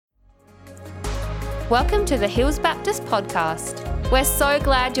Welcome to the Hills Baptist Podcast. We're so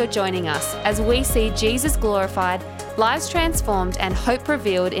glad you're joining us as we see Jesus glorified, lives transformed, and hope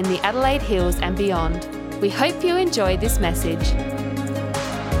revealed in the Adelaide Hills and beyond. We hope you enjoy this message.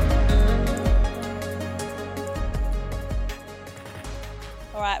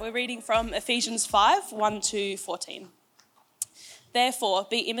 All right, we're reading from Ephesians 5, 1 to 14. Therefore,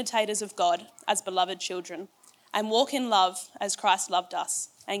 be imitators of God as beloved children, and walk in love as Christ loved us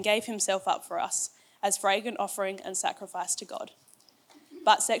and gave himself up for us as fragrant offering and sacrifice to God.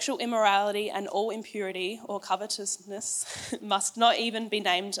 But sexual immorality and all impurity or covetousness must not even be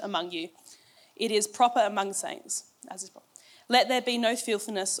named among you. It is proper among saints, as is proper. Let there be no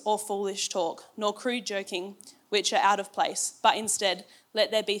filthiness or foolish talk, nor crude joking, which are out of place, but instead let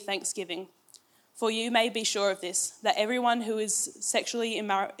there be thanksgiving. For you may be sure of this, that everyone who is sexually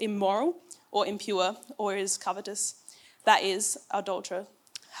immoral or impure or is covetous, that is, adulterer,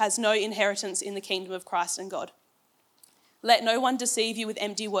 has no inheritance in the kingdom of Christ and God. Let no one deceive you with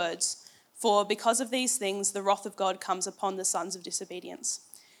empty words, for because of these things the wrath of God comes upon the sons of disobedience.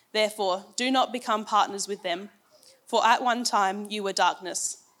 Therefore, do not become partners with them, for at one time you were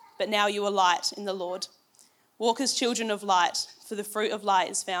darkness, but now you are light in the Lord. Walk as children of light, for the fruit of light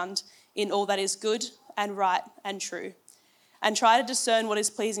is found in all that is good and right and true. And try to discern what is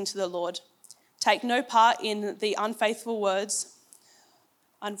pleasing to the Lord. Take no part in the unfruitful works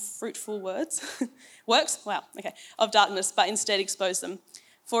of darkness, but instead expose them.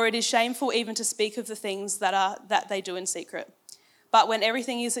 For it is shameful even to speak of the things that they do in secret. But when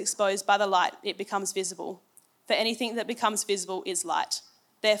everything is exposed by the light, it becomes visible. For anything that becomes visible is light.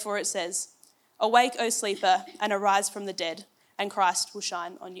 Therefore it says, awake, O sleeper, and arise from the dead, and Christ will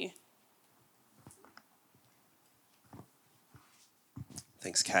shine on you.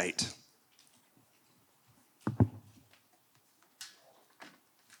 Thanks, Kate.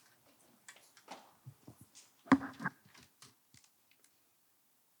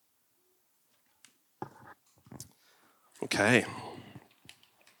 Okay.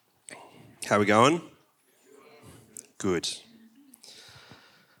 How are we going? Good.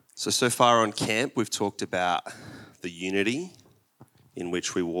 So far on camp, we've talked about the unity in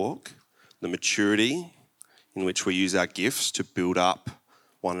which we walk, the maturity in which we use our gifts to build up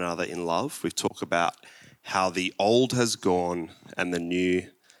one another in love. We've talked about how the old has gone and the new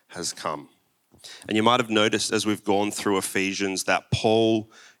has come. And you might have noticed as we've gone through Ephesians that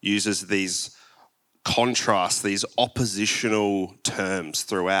Paul uses these contrasts, these oppositional terms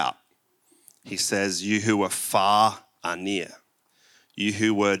throughout. He says, you who were far are near. You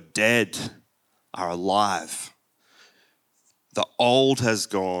who were dead are alive. The old has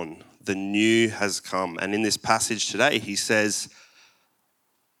gone, the new has come. And in this passage today, he says,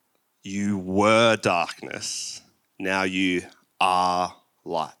 you were darkness, now you are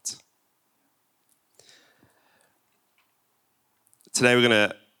light. Today we're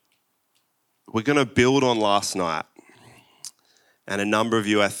going to build on last night. And a number of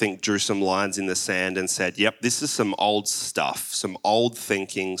you, I think, drew some lines in the sand and said, yep, this is some old stuff, some old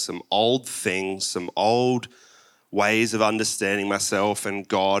thinking, some old things, some old ways of understanding myself and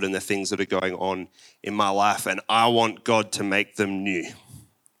God and the things that are going on in my life. And I want God to make them new.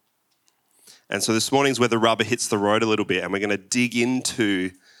 And so this morning's where the rubber hits the road a little bit, and we're going to dig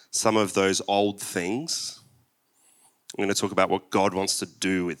into some of those old things. I'm going to talk about what God wants to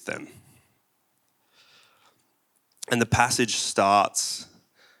do with them. And the passage starts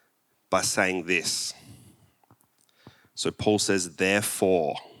by saying this. So Paul says,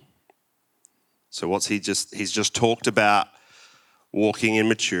 therefore. So he's just talked about walking in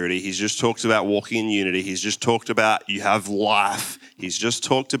maturity. He's just talked about walking in unity. He's just talked about you have life. He's just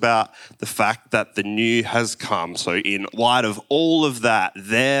talked about the fact that the new has come. So in light of all of that,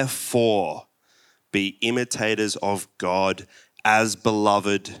 therefore, be imitators of God as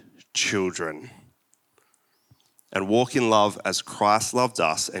beloved children. And walk in love as Christ loved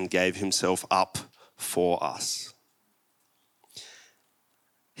us and gave himself up for us.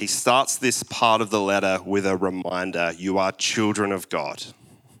 He starts this part of the letter with a reminder, you are children of God.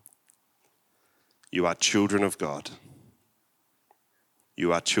 You are children of God.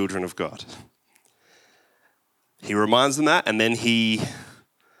 You are children of God. He reminds them that, and then he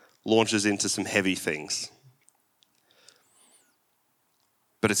launches into some heavy things.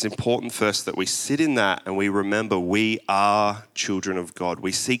 But it's important first that we sit in that and we remember we are children of God.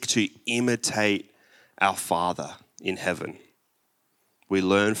 We seek to imitate our Father in heaven. We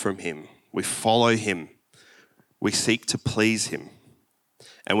learn from him. We follow him. We seek to please him.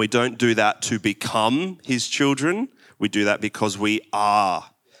 And we don't do that to become his children. We do that because we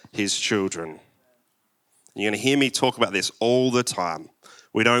are his children. You're going to hear me talk about this all the time.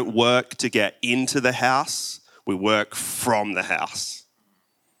 We don't work to get into the house. We work from the house.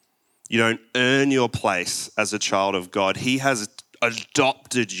 You don't earn your place as a child of God. He has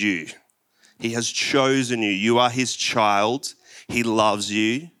adopted you. He has chosen you. You are his child. He loves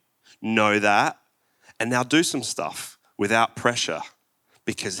you. Know that. And now do some stuff without pressure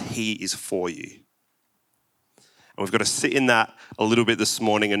because he is for you. And we've got to sit in that a little bit this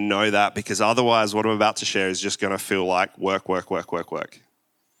morning and know that, because otherwise what I'm about to share is just going to feel like work.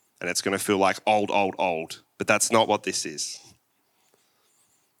 And it's going to feel like old. But that's not what this is.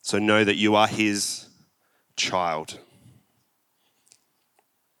 So know that you are his child.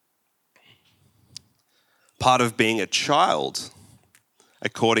 Part of being a child,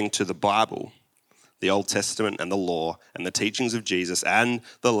 according to the Bible, the Old Testament and the law and the teachings of Jesus and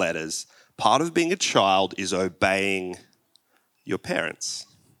the letters, part of being a child is obeying your parents.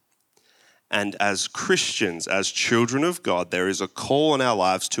 And as Christians, as children of God, there is a call in our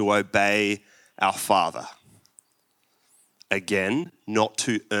lives to obey our Father. Again, not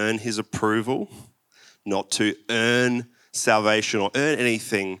to earn his approval, not to earn salvation or earn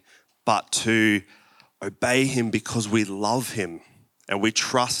anything, but to obey him because we love him and we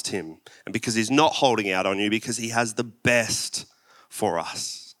trust him, and because he's not holding out on you, because he has the best for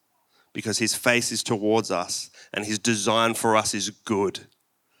us, because his face is towards us and his design for us is good.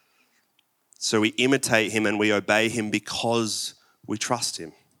 So we imitate him and we obey him because we trust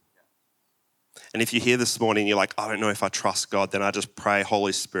him. And if you're here this morning, you're like, I don't know if I trust God, then I just pray,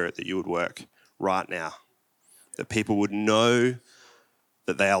 Holy Spirit, that you would work right now. That people would know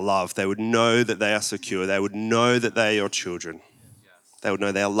that they are loved. They would know that they are secure. They would know that they are your children. They would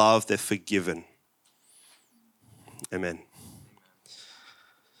know they are loved, they're forgiven. Amen.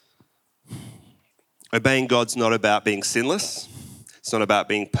 Obeying God's not about being sinless. It's not about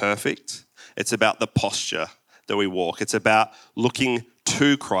being perfect. It's about the posture that we walk. It's about looking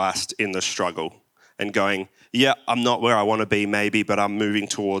to Christ in the struggle and going, yeah, I'm not where I want to be maybe, but I'm moving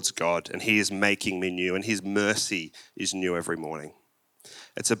towards God and he is making me new and his mercy is new every morning.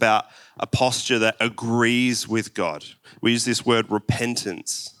 It's about a posture that agrees with God. We use this word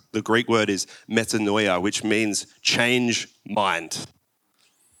repentance. The Greek word is metanoia, which means change mind.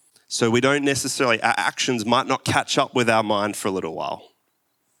 So we don't necessarily, our actions might not catch up with our mind for a little while.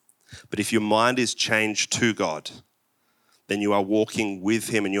 But if your mind is changed to God, then you are walking with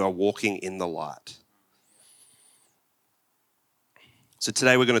him and you are walking in the light. So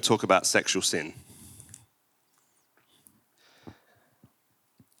today we're going to talk about sexual sin.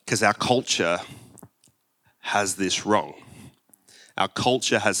 Because our culture has this wrong. Our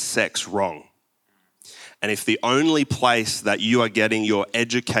culture has sex wrong. And if the only place that you are getting your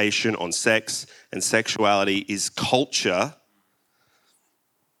education on sex and sexuality is culture,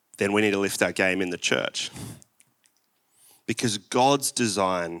 then we need to lift our game in the church. Because God's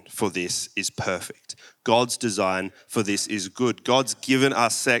design for this is perfect. God's design for this is good. God's given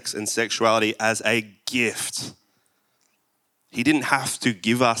us sex and sexuality as a gift. He didn't have to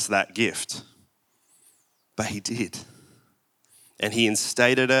give us that gift, but he did. And he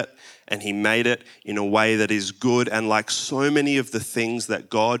instated it and he made it in a way that is good. And like so many of the things that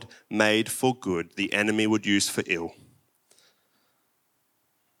God made for good, the enemy would use for ill.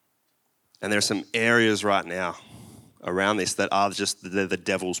 And there are some areas right now around this that are just the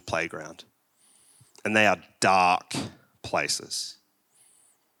devil's playground. And they are dark places.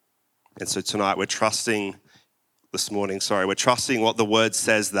 And so tonight we're trusting what the word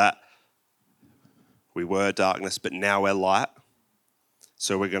says, that we were darkness, but now we're light.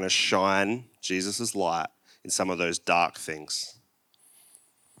 So we're going to shine Jesus' light in some of those dark things.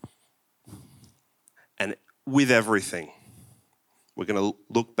 And with everything, we're going to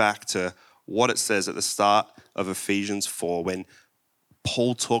look back to what it says at the start of Ephesians 4 when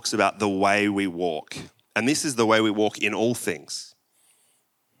Paul talks about the way we walk. And this is the way we walk in all things,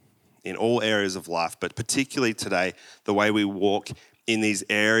 in all areas of life, but particularly today, the way we walk in these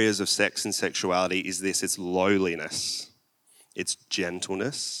areas of sex and sexuality is this: it's lowliness, it's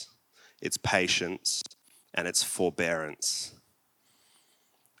gentleness, it's patience, and it's forbearance.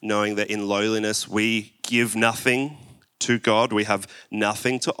 Knowing that in lowliness we give nothing to God, we have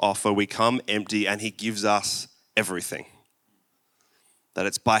nothing to offer, we come empty, and he gives us everything. That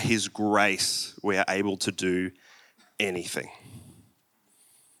it's by his grace we are able to do anything.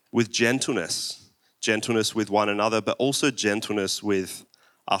 With gentleness with one another, but also gentleness with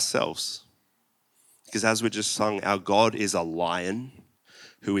ourselves. Because as we just sung, our God is a lion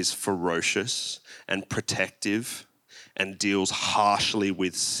who is ferocious and protective and deals harshly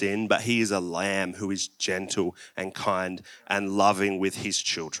with sin, but he is a lamb who is gentle and kind and loving with his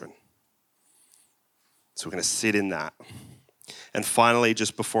children. So we're going to sit in that. And finally,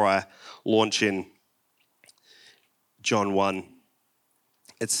 just before I launch in John 1,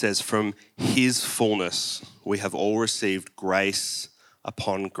 it says, from his fullness we have all received grace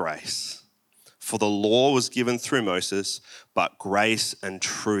upon grace. For the law was given through Moses, but grace and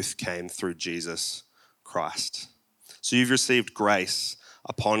truth came through Jesus Christ. So you've received grace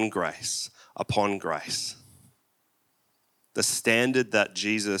upon grace upon grace. The standard that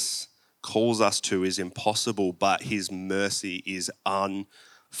Jesus calls us to is impossible, but his mercy is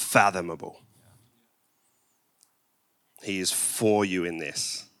unfathomable. He is for you in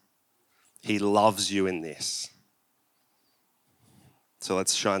this. He loves you in this. So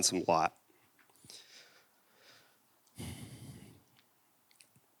let's shine some light.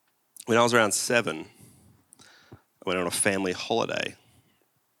 When I was around 7, I went on a family holiday.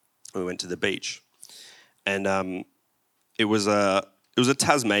 We went to the beach. And it was a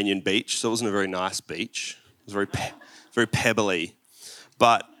Tasmanian beach, so it wasn't a very nice beach. It was very pebbly.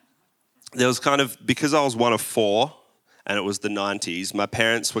 But there was because I was one of 4, and it was the 90s, my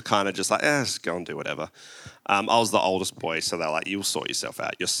parents were kind of just like, just go and do whatever. I was the oldest boy, so they're like, you'll sort yourself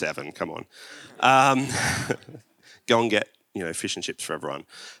out. You're 7, come on. Go and get, fish and chips for everyone.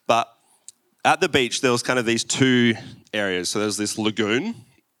 But at the beach, there was kind of these 2 areas. So there was this lagoon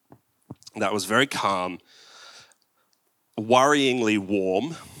that was very calm, worryingly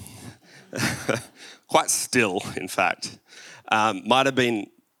warm, quite still, in fact. Might have been,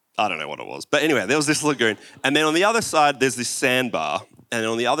 I don't know what it was. But anyway, there was this lagoon. And then on the other side, there's this sandbar. And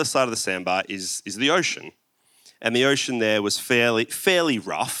on the other side of the sandbar is the ocean. And the ocean there was fairly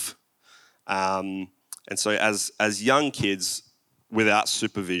rough. And so as young kids, without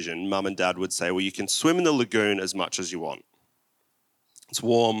supervision, mum and dad would say, well, you can swim in the lagoon as much as you want. It's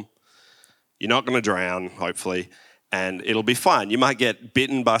warm. You're not going to drown, hopefully. And it'll be fine. You might get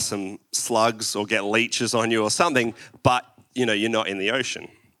bitten by some slugs or get leeches on you or something, but, you're not in the ocean.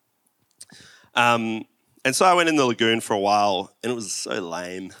 And so I went in the lagoon for a while, and it was so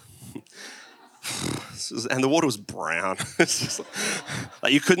lame. And the water was brown. It's just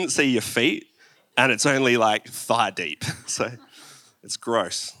like you couldn't see your feet, and it's only like thigh deep. So it's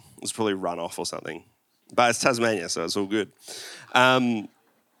gross. It's probably runoff or something. But it's Tasmania, so it's all good. And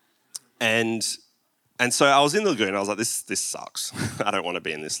so I was in the lagoon. I was like, this sucks. I don't want to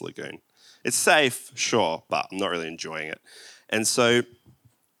be in this lagoon. It's safe, sure, but I'm not really enjoying it. And so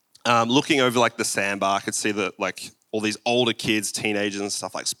looking over like the sandbar, I could see that like all these older kids, teenagers and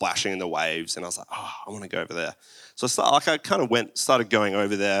stuff like splashing in the waves. And I was like, I want to go over there. So I kind of started going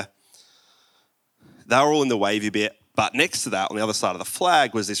over there. They were all in the wavy bit. But next to that, on the other side of the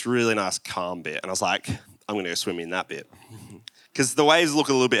flag, was this really nice calm bit. And I was like, I'm going to go swim in that bit. Because the waves look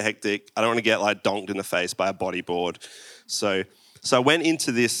a little bit hectic. I don't want to get like donked in the face by a bodyboard. So I went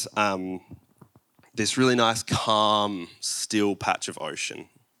into this this really nice, calm, still patch of ocean.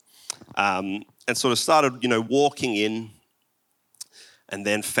 And sort of started, walking in, and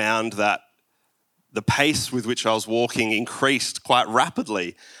then found that the pace with which I was walking increased quite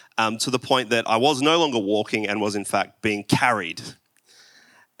rapidly, to the point that I was no longer walking and was in fact being carried.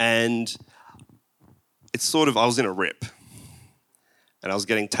 And it's I was in a rip. And I was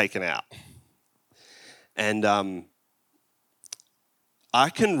getting taken out. And I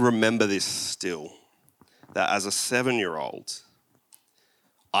can remember this still, that as a 7-year-old,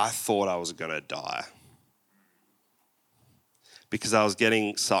 I thought I was going to die. Because I was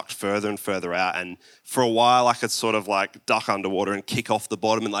getting sucked further and further out. And for a while, I could sort of like duck underwater and kick off the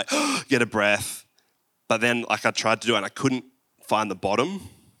bottom and like get a breath. But then like I tried to do it and I couldn't find the bottom.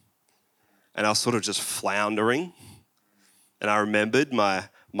 And I was sort of just floundering. And I remembered my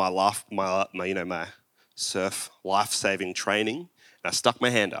surf life-saving training, and I stuck my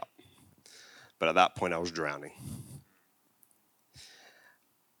hand up. But at that point, I was drowning.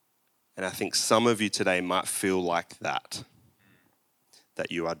 And I think some of you today might feel like that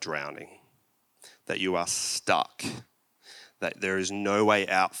you are drowning, that you are stuck, that there is no way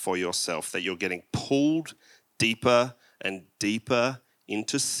out for yourself, that you're getting pulled deeper and deeper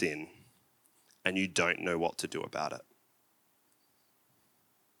into sin, and you don't know what to do about it.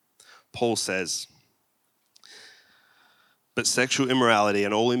 Paul says, but sexual immorality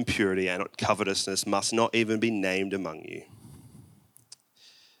and all impurity and covetousness must not even be named among you.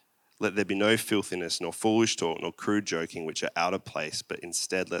 Let there be no filthiness, nor foolish talk, nor crude joking, which are out of place, but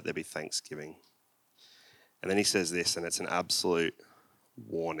instead let there be thanksgiving. And then he says this, and it's an absolute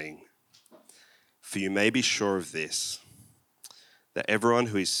warning. For you may be sure of this, that everyone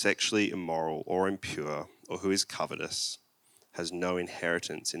who is sexually immoral or impure or who is covetous has no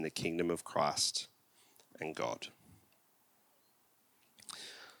inheritance in the kingdom of Christ and God.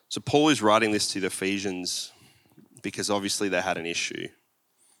 So Paul is writing this to the Ephesians because obviously they had an issue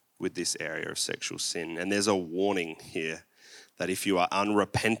with this area of sexual sin. And there's a warning here that if you are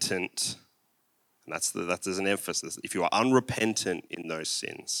unrepentant, and there's an emphasis, if you are unrepentant in those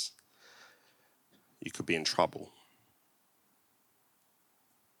sins, you could be in trouble.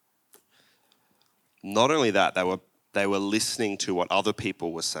 Not only that, they were listening to what other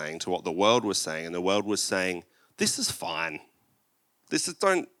people were saying, to what the world was saying, and the world was saying, this is fine. This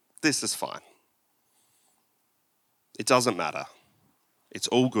is fine. It doesn't matter. It's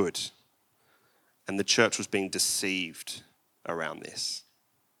all good. And the church was being deceived around this.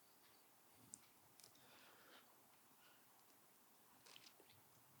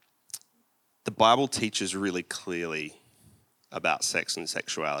 The Bible teaches really clearly about sex and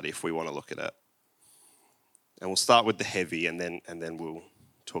sexuality if we want to look at it. And we'll start with the heavy and then we'll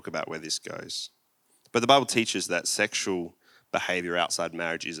talk about where this goes. But the Bible teaches that sexual behavior outside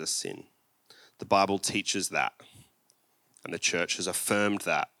marriage is a sin. The Bible teaches that. And the church has affirmed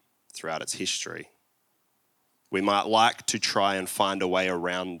that throughout its history. We might like to try and find a way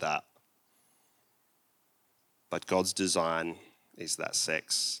around that. But God's design is that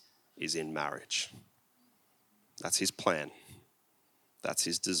sex is in marriage. That's his plan. That's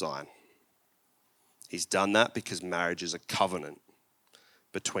his design. He's done that because marriage is a covenant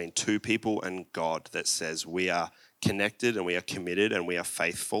between two people and God that says we are connected and we are committed and we are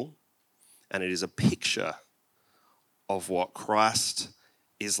faithful. And it is a picture of what Christ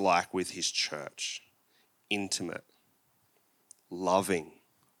is like with his church. Intimate, loving,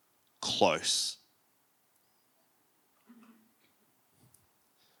 close.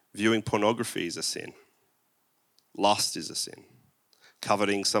 Viewing pornography is a sin. Lust is a sin.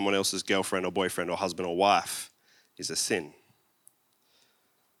 Coveting someone else's girlfriend or boyfriend or husband or wife is a sin.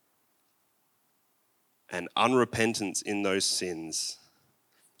 And unrepentance in those sins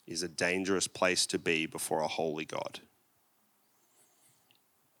is a dangerous place to be before a holy God.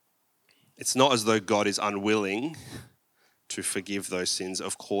 It's not as though God is unwilling to forgive those sins.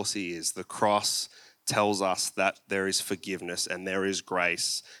 Of course he is. The cross tells us that there is forgiveness and there is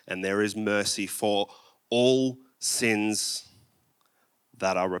grace and there is mercy for all sins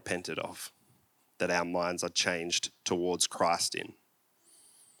that are repented of, that our minds are changed towards Christ in.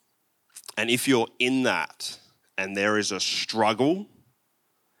 And if you're in that and there is a struggle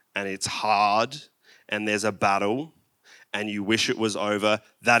and it's hard and there's a battle and you wish it was over,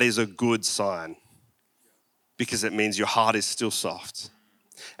 that is a good sign because it means your heart is still soft.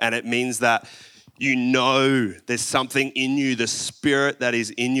 And it means that you know there's something in you, the spirit that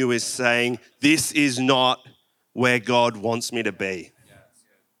is in you is saying, this is not where God wants me to be.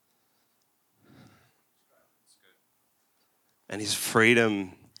 And his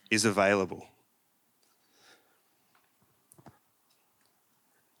freedom is available.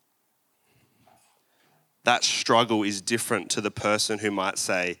 That struggle is different to the person who might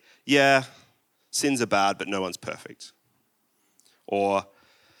say, yeah, sins are bad, but no one's perfect. Or,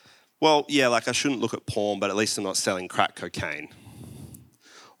 well, yeah, like I shouldn't look at porn, but at least I'm not selling crack cocaine.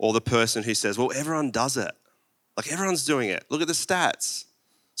 Or the person who says, well, everyone does it. Like everyone's doing it. Look at the stats.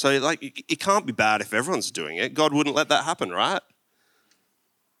 So like it can't be bad if everyone's doing it. God wouldn't let that happen, right?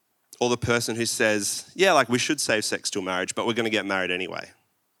 Or the person who says, yeah, like we should save sex till marriage, but we're going to get married anyway.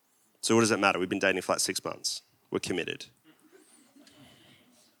 So what does it matter? We've been dating for like 6 months. We're committed.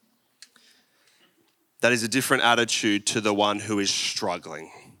 That is a different attitude to the one who is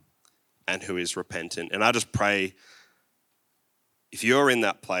struggling and who is repentant. And I just pray, if you're in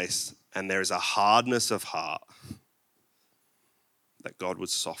that place and there is a hardness of heart, that God would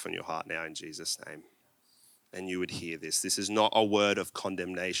soften your heart now in Jesus' name. And you would hear this. This is not a word of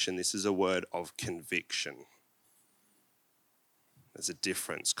condemnation. This is a word of conviction. There's a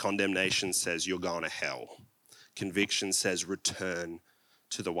difference. Condemnation says you're going to hell. Conviction says return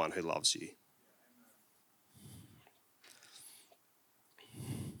to the one who loves you.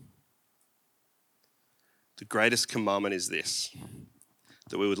 The greatest commandment is this,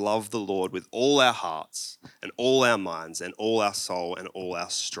 that we would love the Lord with all our hearts and all our minds and all our soul and all our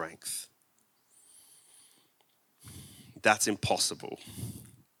strength. That's impossible,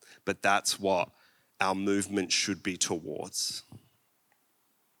 but that's what our movement should be towards.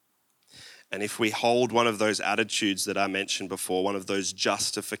 And if we hold one of those attitudes that I mentioned before, one of those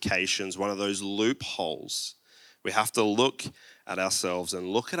justifications, one of those loopholes, we have to look at ourselves and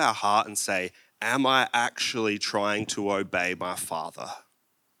look at our heart and say, am I actually trying to obey my Father,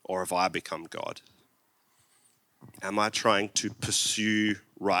 or have I become God? Am I trying to pursue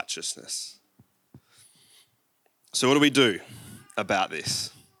righteousness? So what do we do about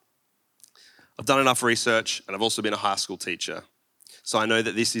this? I've done enough research and I've also been a high school teacher. So I know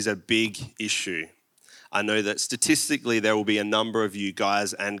that this is a big issue. I know that statistically there will be a number of you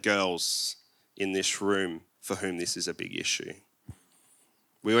guys and girls in this room for whom this is a big issue.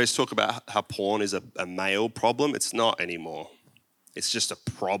 We always talk about how porn is a male problem. It's not anymore. It's just a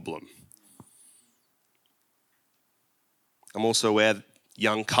problem. I'm also aware that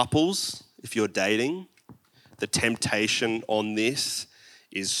young couples, if you're dating, the temptation on this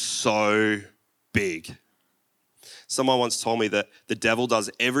is so big. Someone once told me that the devil does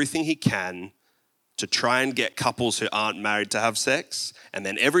everything he can to try and get couples who aren't married to have sex, and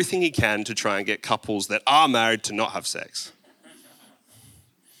then everything he can to try and get couples that are married to not have sex.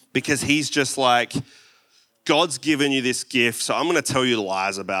 Because he's just like, God's given you this gift, so I'm going to tell you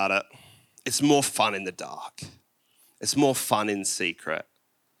lies about it. It's more fun in the dark. It's more fun in secret.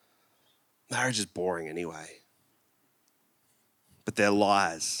 Marriage is boring anyway. But they're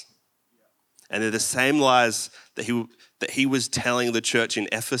lies. And they're the same lies that he was telling the church in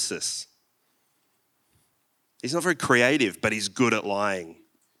Ephesus. He's not very creative, but he's good at lying.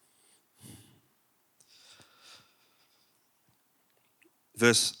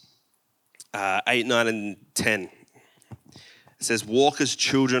 Verse 8, 9, and 10. It says, walk as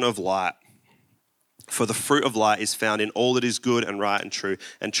children of light. For the fruit of light is found in all that is good and right and true.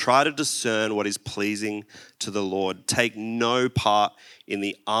 And try to discern what is pleasing to the Lord. Take no part in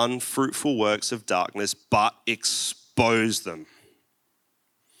the unfruitful works of darkness, but expose them.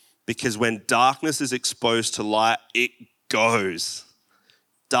 Because when darkness is exposed to light, it goes.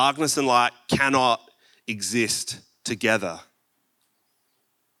 Darkness and light cannot exist together.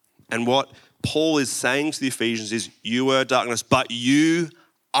 And what Paul is saying to the Ephesians is, you were darkness, but you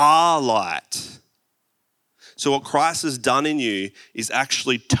are light. So what Christ has done in you is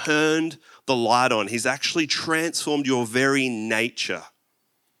actually turned the light on. He's actually transformed your very nature.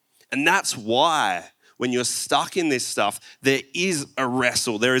 And that's why when you're stuck in this stuff, there is a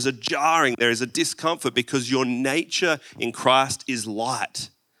wrestle, there is a jarring, there is a discomfort because your nature in Christ is light.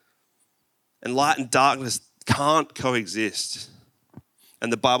 And light and darkness can't coexist.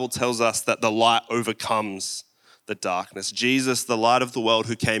 And the Bible tells us that the light overcomes the darkness. Jesus, the light of the world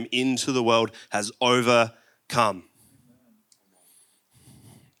who came into the world, has overcome.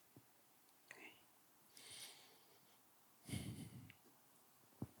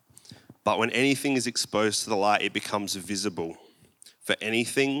 But when anything is exposed to the light, it becomes visible. For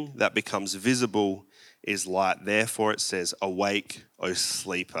anything that becomes visible is light. Therefore it says, awake, O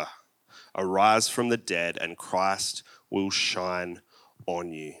sleeper. Arise from the dead, and Christ will shine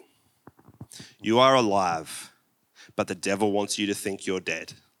on you. You are alive, but the devil wants you to think you're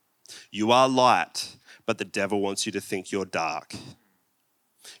dead. You are light, but the devil wants you to think you're dark.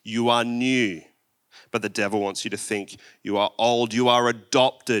 You are new, but the devil wants you to think you are old. You are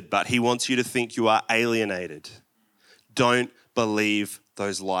adopted, but he wants you to think you are alienated. Don't believe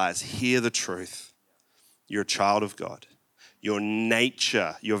those lies. Hear the truth. You're a child of God. Your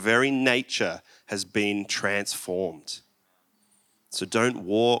nature, your very nature has been transformed. So don't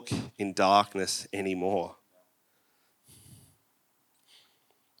walk in darkness anymore.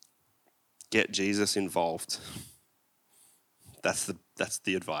 Get Jesus involved. That's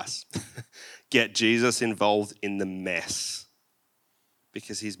the advice. Get Jesus involved in the mess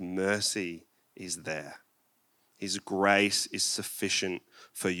because his mercy is there. His grace is sufficient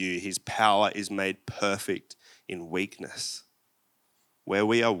for you. His power is made perfect in weakness. Where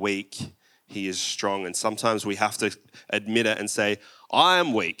we are weak, he is strong. And sometimes we have to admit it and say, I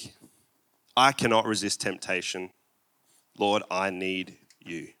am weak. I cannot resist temptation. Lord, I need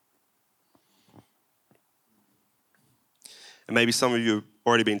you. And maybe some of you have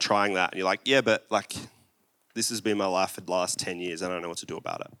already been trying that. And you're like, yeah, but this has been my life for the last 10 years. I don't know what to do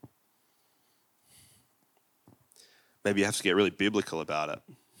about it. Maybe you have to get really biblical about it.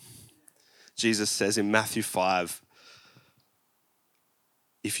 Jesus says in Matthew 5,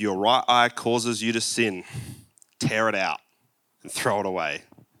 if your right eye causes you to sin, tear it out and throw it away.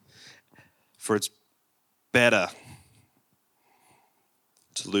 For it's better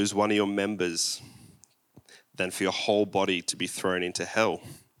to lose one of your members than for your whole body to be thrown into hell.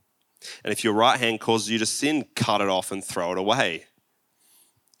 And if your right hand causes you to sin, cut it off and throw it away.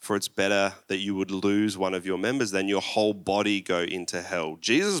 For it's better that you would lose one of your members than your whole body go into hell.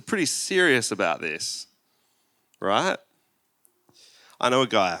 Jesus is pretty serious about this, right? I know a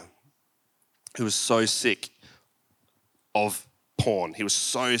guy who was so sick of porn. He was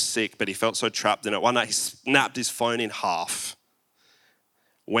so sick, but he felt so trapped in it. One night he snapped his phone in half,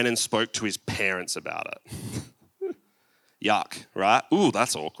 went and spoke to his parents about it. Yuck, right? Ooh,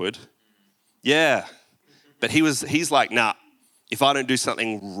 that's awkward. Yeah. But he's like, nah, if I don't do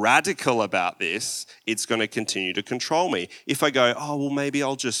something radical about this, it's going to continue to control me. If I go, oh, well, maybe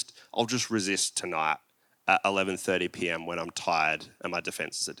I'll just resist tonight at 11:30 p.m. when I'm tired and my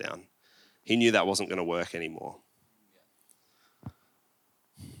defenses are down. He knew that wasn't going to work anymore.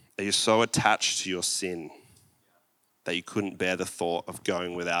 Are you so attached to your sin that you couldn't bear the thought of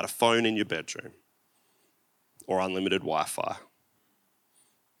going without a phone in your bedroom or unlimited Wi-Fi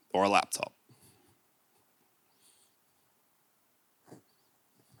or a laptop?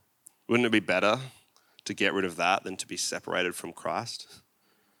 Wouldn't it be better to get rid of that than to be separated from Christ?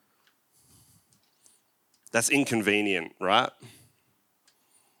 That's inconvenient, right?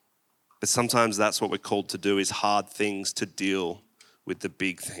 But sometimes that's what we're called to do, is hard things to deal with the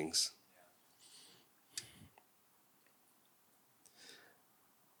big things.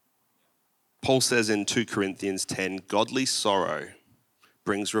 Paul says in 2 Corinthians 10, godly sorrow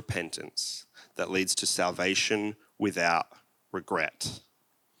brings repentance that leads to salvation without regret.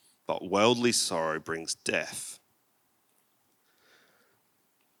 But worldly sorrow brings death.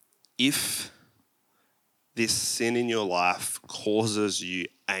 If this sin in your life causes you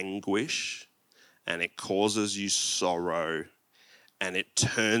anguish and it causes you sorrow and it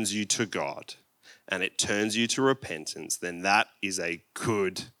turns you to God and it turns you to repentance, then that is a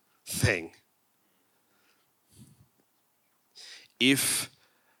good thing. If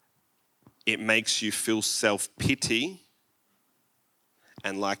it makes you feel self-pity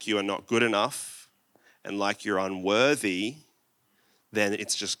and like you are not good enough and like you're unworthy, then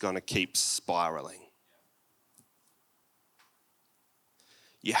it's just going to keep spiraling.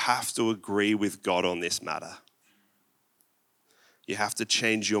 You have to agree with God on this matter. You have to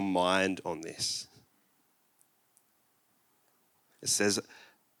change your mind on this. It says,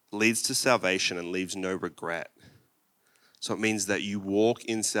 leads to salvation and leaves no regret. So it means that you walk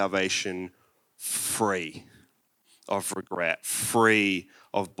in salvation free of regret, free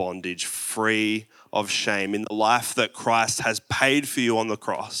of bondage, free of shame, in the life that Christ has paid for you on the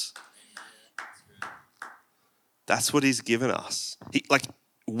cross. That's what he's given us.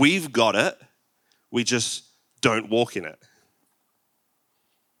 We've got it, we just don't walk in it.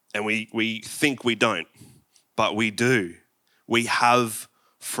 And we think we don't, but we do. We have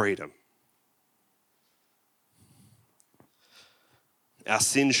freedom. Our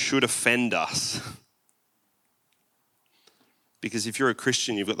sin should offend us. Because if you're a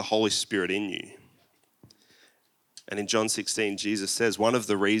Christian, you've got the Holy Spirit in you. And in John 16, Jesus says one of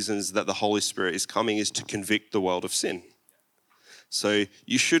the reasons that the Holy Spirit is coming is to convict the world of sin. So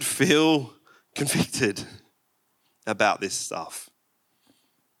you should feel convicted about this stuff.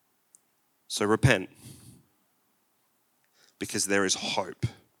 So repent, because there is hope.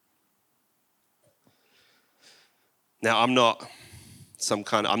 Now, I'm not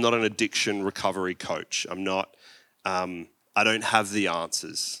an addiction recovery coach. I don't have the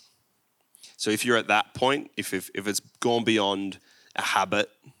answers. So if you're at that point, if it's gone beyond a habit,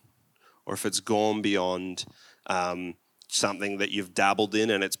 or if it's gone beyond something that you've dabbled in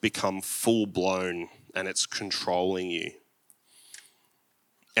and it's become full blown and it's controlling you,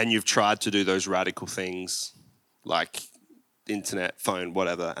 and you've tried to do those radical things like internet, phone,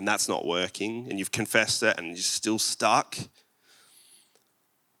 whatever, and that's not working, and you've confessed it and you're still stuck,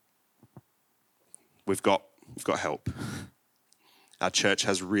 we've got help. Our church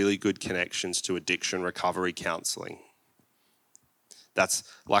has really good connections to addiction recovery counseling. That's,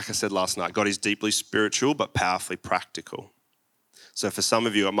 like I said last night, God is deeply spiritual but powerfully practical. So for some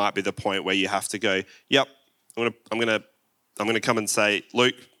of you, it might be the point where you have to go, yep, I'm gonna come and say,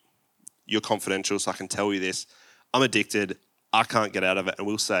 Luke, you're confidential, so I can tell you this. I'm addicted. I can't get out of it. And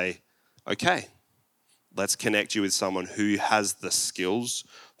we'll say, okay, let's connect you with someone who has the skills,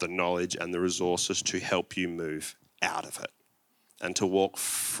 the knowledge, and the resources to help you move out of it and to walk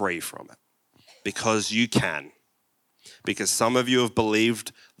free from it. Because you can. Because some of you have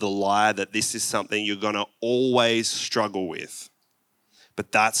believed the lie that this is something you're going to always struggle with.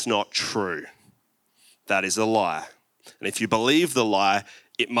 But that's not true. That is a lie. And if you believe the lie,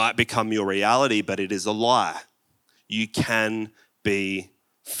 it might become your reality, but it is a lie. You can be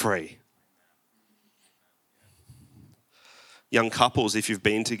free. Young couples, if you've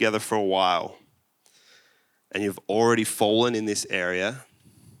been together for a while and you've already fallen in this area,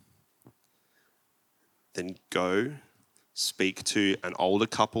 then go speak to an older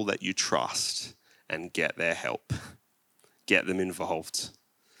couple that you trust and get their help. Get them involved.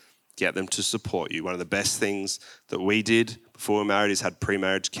 Get them to support you. One of the best things that we did before we were married is had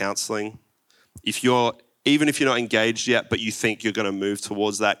pre-marriage counseling. Even if you're not engaged yet, but you think you're going to move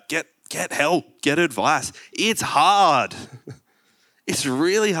towards that, get help, get advice. It's hard. It's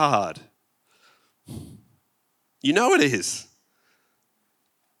really hard. You know it is.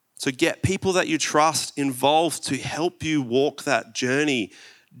 So get people that you trust involved to help you walk that journey.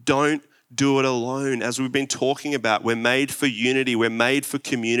 Don't do it alone. As we've been talking about, we're made for unity, we're made for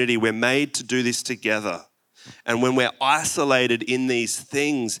community, we're made to do this together. And when we're isolated in these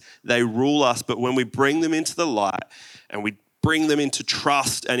things, they rule us. But when we bring them into the light and we bring them into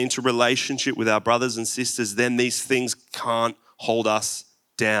trust and into relationship with our brothers and sisters, then these things can't hold us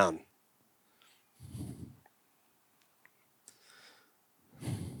down.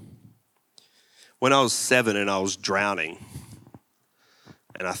 When I was 7 and I was drowning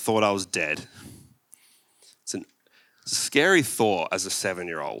and I thought I was dead, it's a scary thought as a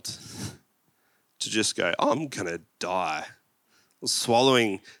 7-year-old to just go, oh, I'm going to die. I was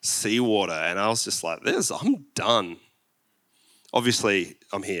swallowing seawater and I was just like, I'm done. Obviously,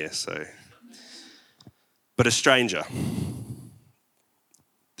 I'm here, so. But a stranger,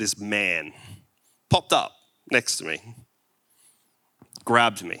 this man, popped up next to me,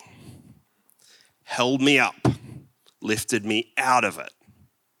 grabbed me, held me up, lifted me out of it,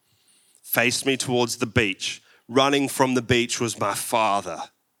 faced me towards the beach. Running from the beach was my father.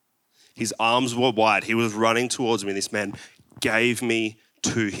 His arms were wide. He was running towards me. This man gave me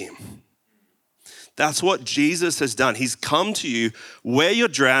to him. That's what Jesus has done. He's come to you where you're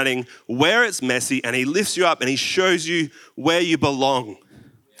drowning, where it's messy, and he lifts you up and he shows you where you belong.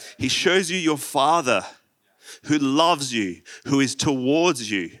 He shows you your Father who loves you, who is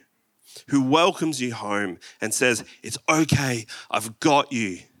towards you, who welcomes you home and says, it's okay, I've got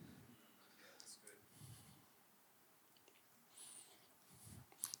you.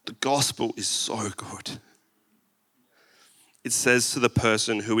 The gospel is so good. It says to the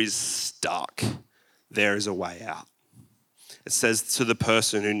person who is stuck, there is a way out. It says to the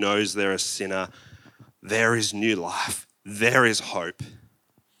person who knows they're a sinner, there is new life, there is hope.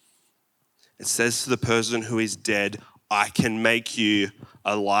 It says to the person who is dead, I can make you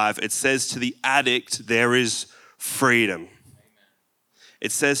alive. It says to the addict, there is freedom.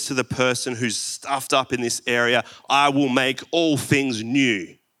 It says to the person who's stuffed up in this area, I will make all things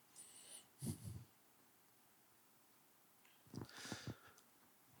new.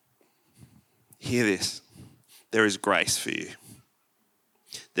 Hear this. There is grace for you.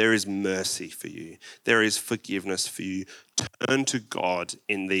 There is mercy for you. There is forgiveness for you. Turn to God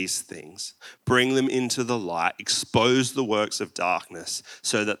in these things. Bring them into the light. Expose the works of darkness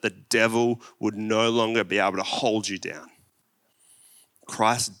so that the devil would no longer be able to hold you down.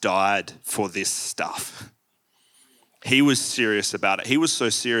 Christ died for this stuff. He was serious about it. He was so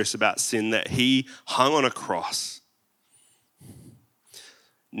serious about sin that he hung on a cross,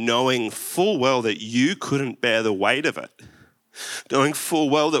 knowing full well that you couldn't bear the weight of it, knowing full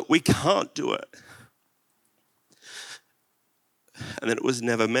well that we can't do it, and that it was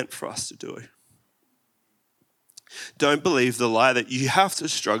never meant for us to do it. Don't believe the lie that you have to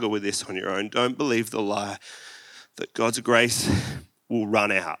struggle with this on your own. Don't believe the lie that God's grace will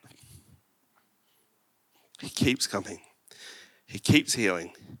run out. He keeps coming. He keeps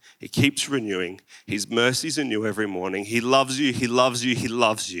healing. He keeps renewing. His mercies are new every morning. He loves you. He loves you. He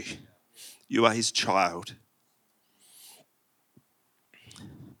loves you. You are his child.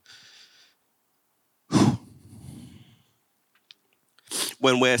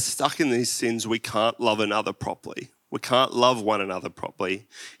 When we're stuck in these sins, we can't love another properly. We can't love one another properly.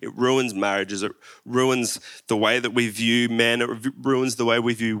 It ruins marriages. It ruins the way that we view men. It ruins the way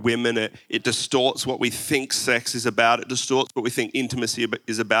we view women. It distorts what we think sex is about. It distorts what we think intimacy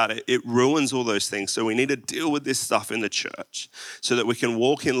is about. It ruins all those things. So we need to deal with this stuff in the church so that we can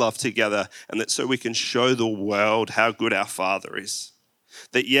walk in love together and that so we can show the world how good our Father is.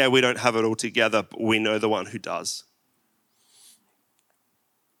 That, yeah, we don't have it all together, but we know the one who does.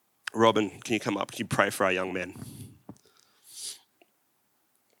 Robin, can you come up? Can you pray for our young men?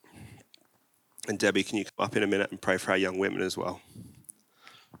 And Debbie, can you come up in a minute and pray for our young women as well?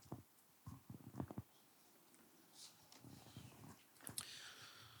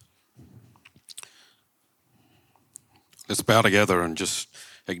 Let's bow together and just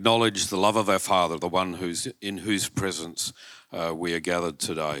acknowledge the love of our Father, the one in whose presence we are gathered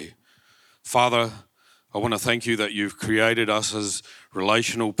today. Father, I want to thank you that you've created us as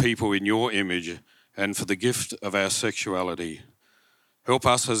relational people in your image and for the gift of our sexuality. Help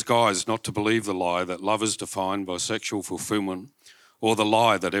us as guys not to believe the lie that love is defined by sexual fulfillment or the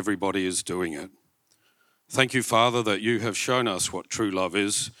lie that everybody is doing it. Thank you, Father, that you have shown us what true love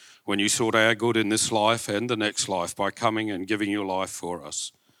is when you sought our good in this life and the next life by coming and giving your life for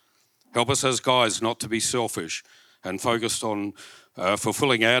us. Help us as guys not to be selfish and focused on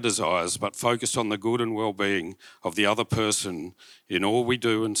fulfilling our desires, but focused on the good and well-being of the other person in all we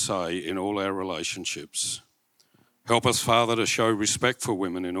do and say in all our relationships. Help us, Father, to show respect for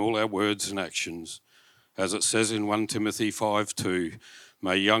women in all our words and actions. As it says in 1 Timothy 5:2,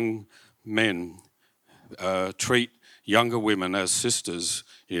 may young men treat younger women as sisters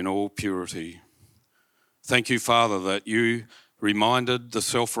in all purity. Thank you, Father, that you reminded the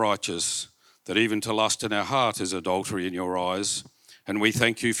self-righteous that even to lust in our heart is adultery in your eyes. And we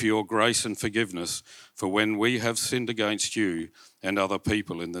thank you for your grace and forgiveness for when we have sinned against you and other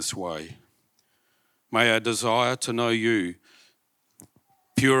people in this way. May our desire to know you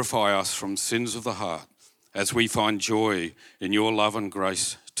purify us from sins of the heart as we find joy in your love and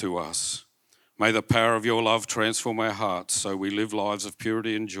grace to us. May the power of your love transform our hearts so we live lives of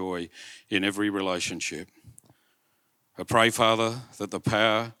purity and joy in every relationship. I pray, Father, that the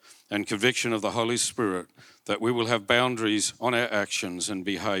power and conviction of the Holy Spirit, that we will have boundaries on our actions and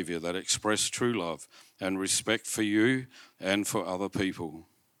behaviour that express true love and respect for you and for other people.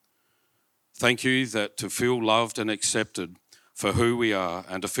 Thank you that to feel loved and accepted for who we are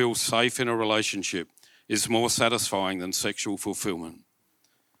and to feel safe in a relationship is more satisfying than sexual fulfilment.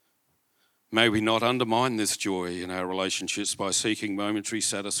 May we not undermine this joy in our relationships by seeking momentary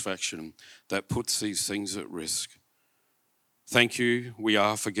satisfaction that puts these things at risk. Thank you, we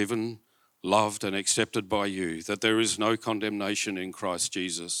are forgiven, loved and accepted by you, that there is no condemnation in Christ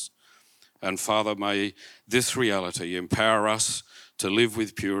Jesus. And Father, may this reality empower us to live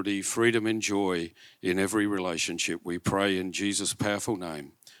with purity, freedom and joy in every relationship. We pray in Jesus' powerful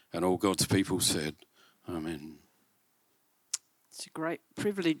name. And all God's people said, Amen. It's a great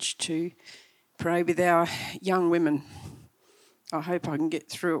privilege to pray with our young women. I hope I can get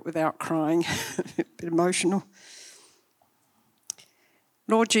through it without crying, a bit emotional.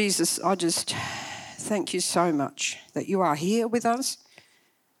 Lord Jesus, I just thank you so much that you are here with us.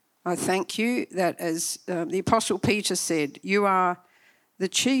 I thank you that, as the Apostle Peter said, you are the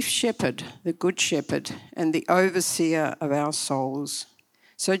chief shepherd, the good shepherd, and the overseer of our souls.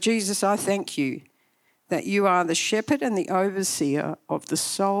 So Jesus, I thank you that you are the shepherd and the overseer of the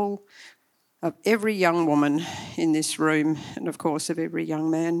soul of every young woman in this room, and of course of every young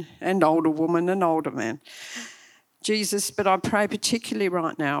man and older woman and older man. Jesus, but I pray particularly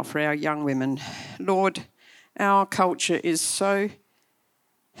right now for our young women. Lord, our culture is so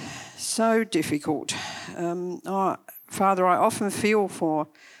difficult. Father, I often feel for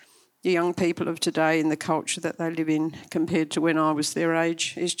the young people of today in the culture that they live in compared to when I was their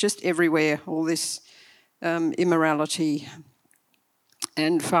age. It's just everywhere, all this immorality.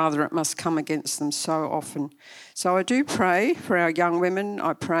 And Father, it must come against them so often. So I do pray for our young women.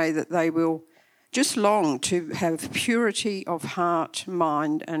 I pray that they will just long to have purity of heart,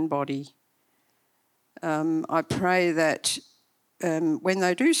 mind and body. I pray that when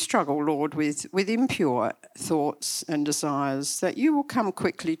they do struggle, Lord, with impure thoughts and desires, that you will come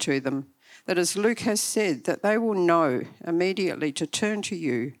quickly to them. That, as Luke has said, that they will know immediately to turn to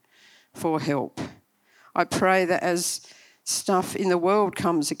you for help. I pray that as stuff in the world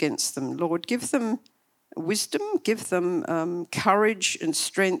comes against them, Lord, give them wisdom, give them courage and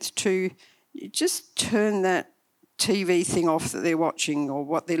strength to just turn that TV thing off that they're watching or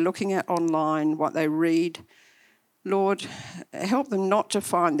what they're looking at online, what they read. Lord, help them not to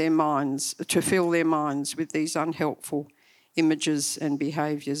fill their minds with these unhelpful images and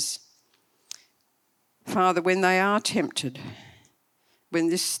behaviours. Father, when they are tempted, when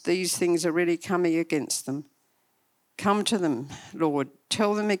these things are really coming against them, come to them, Lord.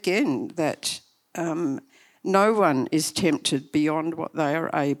 Tell them again that no one is tempted beyond what they are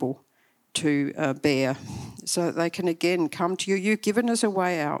able to bear, so that they can again come to you. You've given us a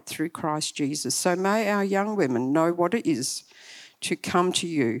way out through Christ Jesus. So may our young women know what it is to come to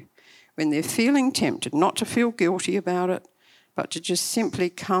you when they're feeling tempted, not to feel guilty about it, but to just simply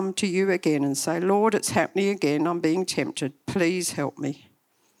come to you again and say, Lord, it's happening again. I'm being tempted. Please help me.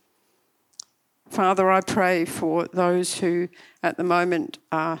 Father, I pray for those who at the moment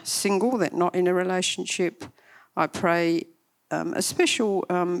are single, that not in a relationship. I pray a special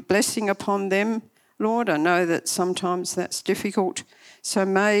blessing upon them, Lord. I know that sometimes that's difficult. So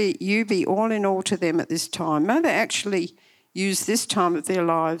may you be all in all to them at this time. May they actually use this time of their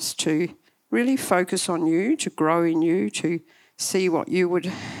lives to really focus on you, to grow in you, to see what you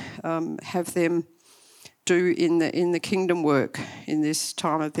would have them do in the kingdom work in this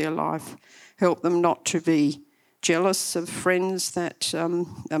time of their life. Help them not to be jealous of friends that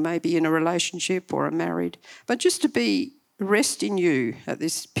are maybe in a relationship or are married, but just to rest in you at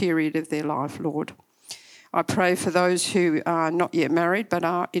this period of their life, Lord. I pray for those who are not yet married but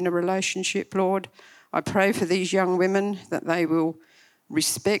are in a relationship, Lord. I pray for these young women that they will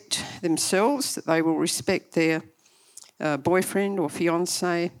respect themselves, that they will respect their boyfriend or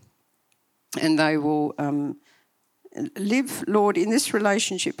fiancé, and they will live, Lord, in this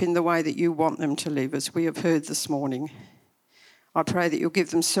relationship in the way that you want them to live, as we have heard this morning. I pray that you'll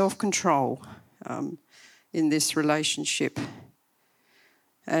give them self-control in this relationship.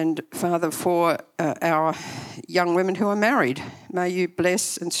 And Father, for our young women who are married, may you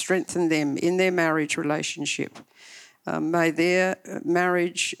bless and strengthen them in their marriage relationship. May their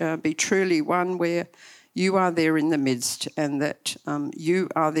marriage be truly one where you are there in the midst, and that you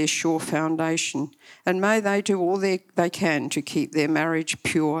are their sure foundation. And may they do all they can to keep their marriage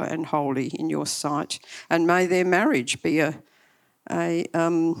pure and holy in your sight. And may their marriage be a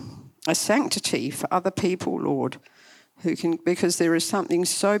sanctity for other people, Lord, because there is something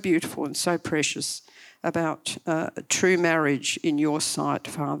so beautiful and so precious about true marriage in your sight,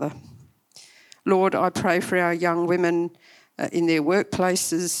 Father. Lord, I pray for our young women in their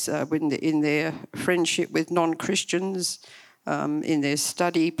workplaces, in their friendship with non-Christians, in their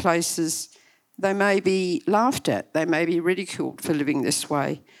study places. They may be laughed at, they may be ridiculed for living this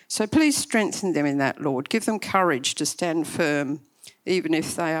way. So please strengthen them in that, Lord. Give them courage to stand firm, even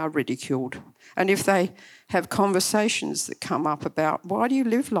if they are ridiculed. And if they have conversations that come up about, why do you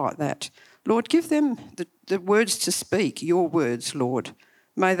live like that? Lord, give them the words to speak, your words, Lord.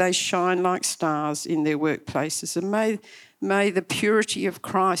 May they shine like stars in their workplaces, and may the purity of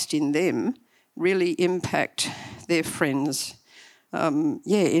Christ in them really impact their friends,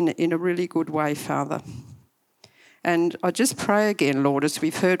 in a really good way, Father. And I just pray again, Lord, as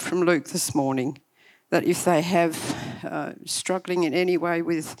we've heard from Luke this morning, that if they have struggling in any way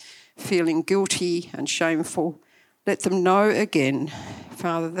with feeling guilty and shameful, let them know again,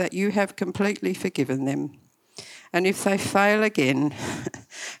 Father, that you have completely forgiven them. And if they fail again,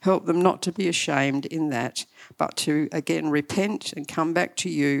 help them not to be ashamed in that, but to again repent and come back to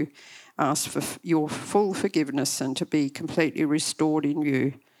you, ask for your full forgiveness and to be completely restored in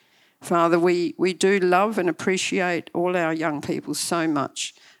you. Father, we do love and appreciate all our young people so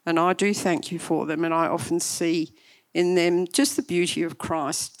much, and I do thank you for them, and I often see in them just the beauty of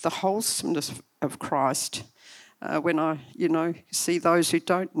Christ, the wholesomeness of Christ, when I, see those who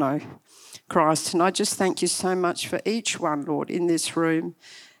don't know Christ. And I just thank you so much for each one, Lord, in this room,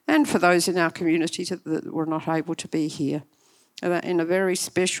 and for those in our community that were not able to be here. And that in a very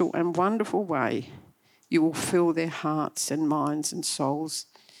special and wonderful way, you will fill their hearts and minds and souls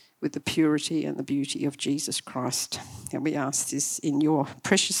with the purity and the beauty of Jesus Christ. And we ask this in your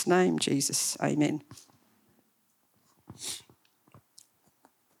precious name, Jesus. Amen.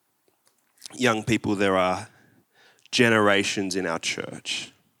 Young people, there are generations in our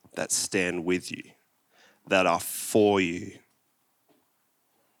church that stand with you, that are for you.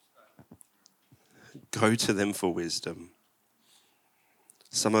 Go to them for wisdom.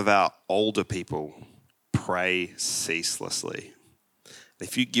 Some of our older people pray ceaselessly.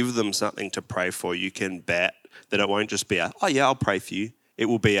 If you give them something to pray for, you can bet that it won't just be I'll pray for you. It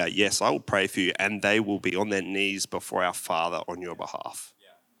will be yes, I will pray for you, and they will be on their knees before our Father on your behalf.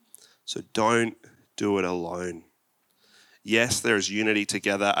 So don't do it alone. Yes, there is unity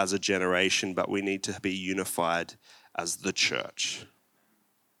together as a generation, but we need to be unified as the church.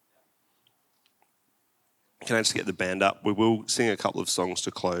 Can I just get the band up? We will sing a couple of songs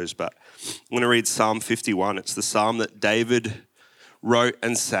to close, but I'm going to read Psalm 51. It's the psalm that David wrote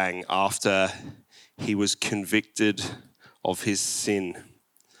and sang after he was convicted of his sin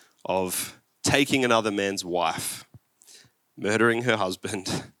of taking another man's wife, murdering her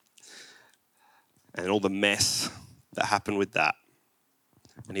husband, and all the mess that happened with that.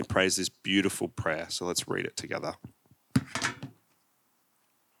 And he prays this beautiful prayer. So let's read it together.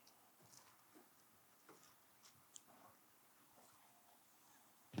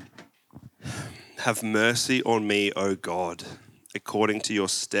 Have mercy on me, O God, according to your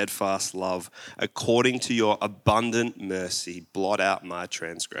steadfast love, according to your abundant mercy, blot out my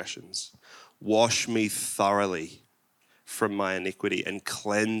transgressions. Wash me thoroughly from my iniquity and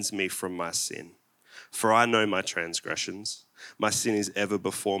cleanse me from my sin. For I know my transgressions. My sin is ever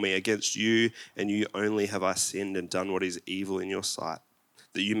before me. Against you and you only have I sinned and done what is evil in your sight,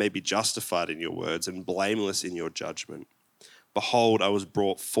 that you may be justified in your words and blameless in your judgment. Behold, I was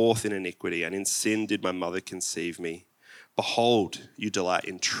brought forth in iniquity, and in sin did my mother conceive me. Behold, you delight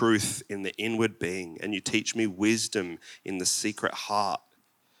in truth in the inward being, and you teach me wisdom in the secret heart.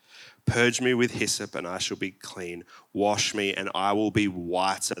 Purge me with hyssop, and I shall be clean. Wash me, and I will be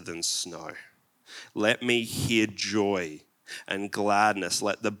whiter than snow. Let me hear joy and gladness.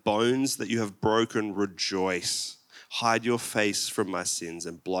 Let the bones that you have broken rejoice. Hide your face from my sins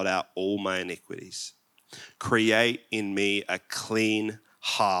and blot out all my iniquities. Create in me a clean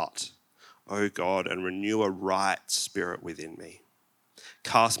heart, O God, and renew a right spirit within me.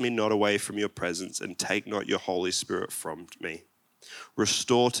 Cast me not away from your presence and take not your Holy Spirit from me.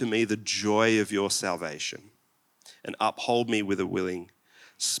 Restore to me the joy of your salvation and uphold me with a willing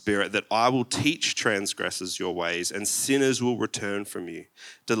spirit, that I will teach transgressors your ways, and sinners will return from you.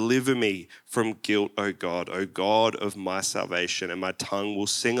 Deliver me from guilt, O God of my salvation, and my tongue will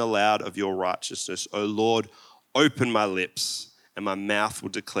sing aloud of your righteousness. O Lord, open my lips, and my mouth will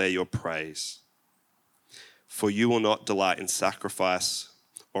declare your praise. For you will not delight in sacrifice,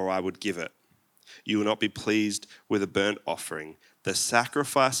 or I would give it. You will not be pleased with a burnt offering. The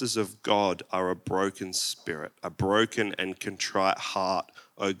sacrifices of God are a broken spirit, a broken and contrite heart,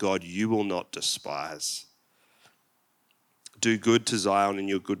 O God, you will not despise. Do good to Zion in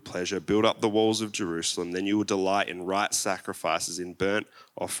your good pleasure. Build up the walls of Jerusalem. Then you will delight in right sacrifices, in burnt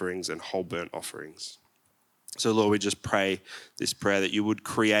offerings and whole burnt offerings. So, Lord, we just pray this prayer that you would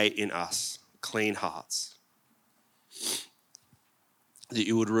create in us clean hearts, that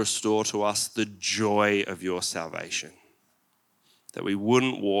you would restore to us the joy of your salvation, that we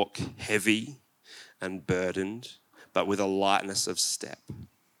wouldn't walk heavy and burdened, but with a lightness of step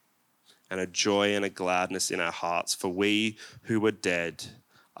and a joy and a gladness in our hearts. For we who were dead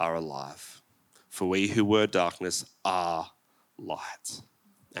are alive. For we who were darkness are light.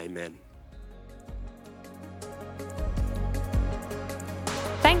 Amen.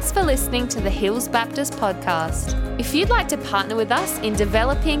 Thanks for listening to the Hills Baptist podcast. If you'd like to partner with us in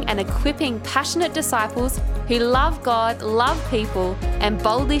developing and equipping passionate disciples who love God, love people, and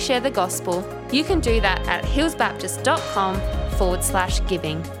boldly share the gospel, you can do that at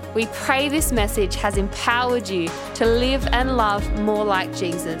hillsbaptist.com/giving. We pray this message has empowered you to live and love more like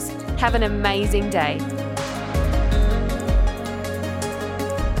Jesus. Have an amazing day.